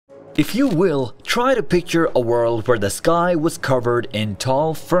If you will, try to picture a world where the sky was covered in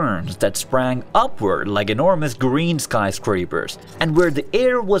tall ferns that sprang upward like enormous green skyscrapers, and where the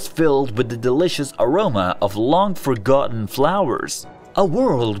air was filled with the delicious aroma of long-forgotten flowers. A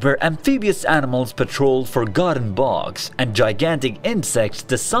world where amphibious animals patrolled forgotten bogs, and gigantic insects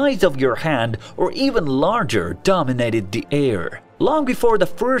the size of your hand or even larger dominated the air. Long before the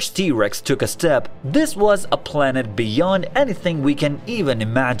first T-Rex took a step, this was a planet beyond anything we can even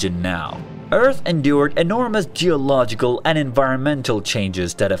imagine now. Earth endured enormous geological and environmental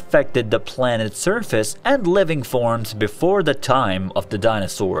changes that affected the planet's surface and living forms before the time of the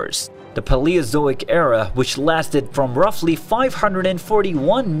dinosaurs. The Paleozoic Era, which lasted from roughly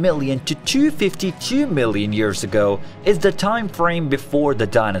 541 million to 252 million years ago, is the time frame before the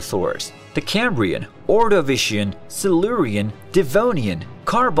dinosaurs. The Cambrian, Ordovician, Silurian, Devonian,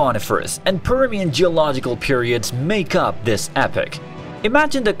 Carboniferous, and Permian geological periods make up this epoch.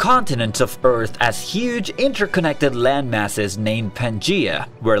 Imagine the continents of Earth as huge interconnected landmasses named Pangea,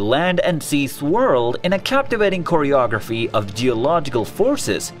 where land and sea swirled in a captivating choreography of geological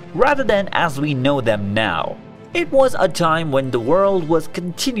forces rather than as we know them now. It was a time when the world was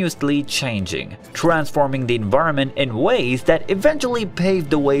continuously changing, transforming the environment in ways that eventually paved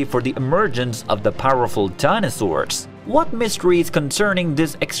the way for the emergence of the powerful dinosaurs. What mysteries concerning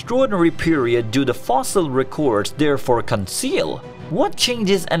this extraordinary period do the fossil records therefore conceal? What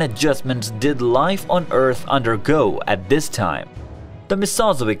changes and adjustments did life on Earth undergo at this time? The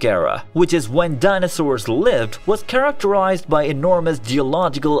Mesozoic Era, which is when dinosaurs lived, was characterized by enormous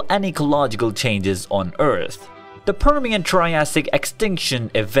geological and ecological changes on Earth. The Permian-Triassic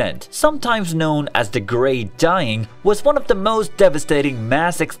extinction event, sometimes known as the Great Dying, was one of the most devastating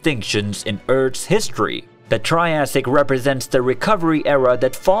mass extinctions in Earth's history. The Triassic represents the recovery era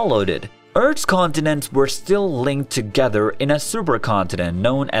that followed it. Earth's continents were still linked together in a supercontinent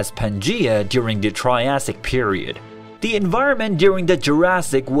known as Pangea during the Triassic period. The environment during the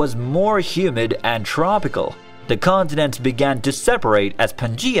Jurassic was more humid and tropical. The continents began to separate as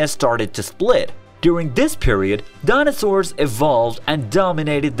Pangea started to split. During this period, dinosaurs evolved and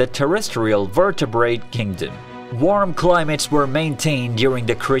dominated the terrestrial vertebrate kingdom. Warm climates were maintained during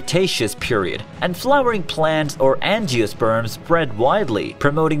the Cretaceous period, and flowering plants or angiosperms spread widely,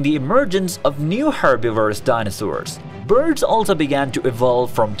 promoting the emergence of new herbivorous dinosaurs. Birds also began to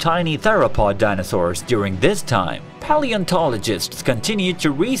evolve from tiny theropod dinosaurs during this time. Paleontologists continued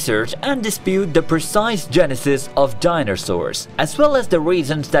to research and dispute the precise genesis of dinosaurs, as well as the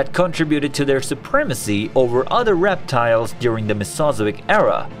reasons that contributed to their supremacy over other reptiles during the Mesozoic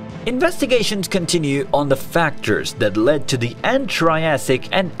Era. Investigations continue on the factors that led to the end-Triassic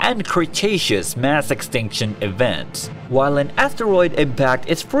and end-Cretaceous mass extinction events. While an asteroid impact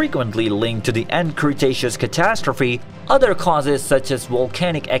is frequently linked to the end-Cretaceous catastrophe, other causes such as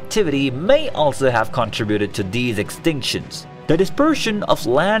volcanic activity may also have contributed to these extinctions. The dispersion of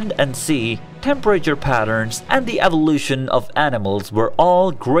land and sea, temperature patterns, and the evolution of animals were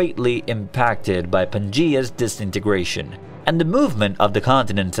all greatly impacted by Pangea's disintegration, and the movement of the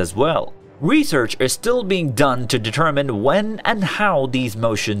continents as well. Research is still being done to determine when and how these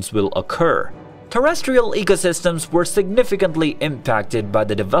motions will occur. Terrestrial ecosystems were significantly impacted by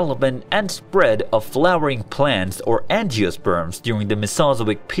the development and spread of flowering plants or angiosperms during the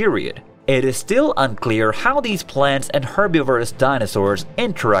Mesozoic period. It is still unclear how these plants and herbivorous dinosaurs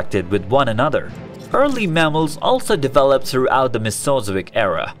interacted with one another. Early mammals also developed throughout the Mesozoic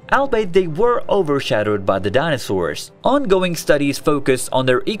era, albeit they were overshadowed by the dinosaurs. Ongoing studies focus on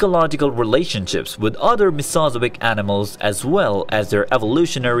their ecological relationships with other Mesozoic animals as well as their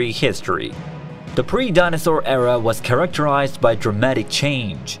evolutionary history. The pre-dinosaur era was characterized by dramatic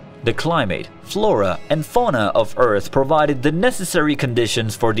change. The climate, flora, and fauna of Earth provided the necessary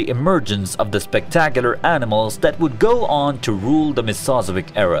conditions for the emergence of the spectacular animals that would go on to rule the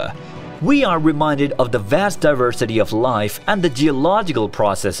Mesozoic era. We are reminded of the vast diversity of life and the geological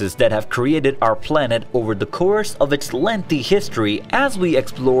processes that have created our planet over the course of its lengthy history as we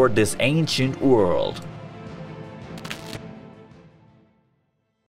explore this ancient world.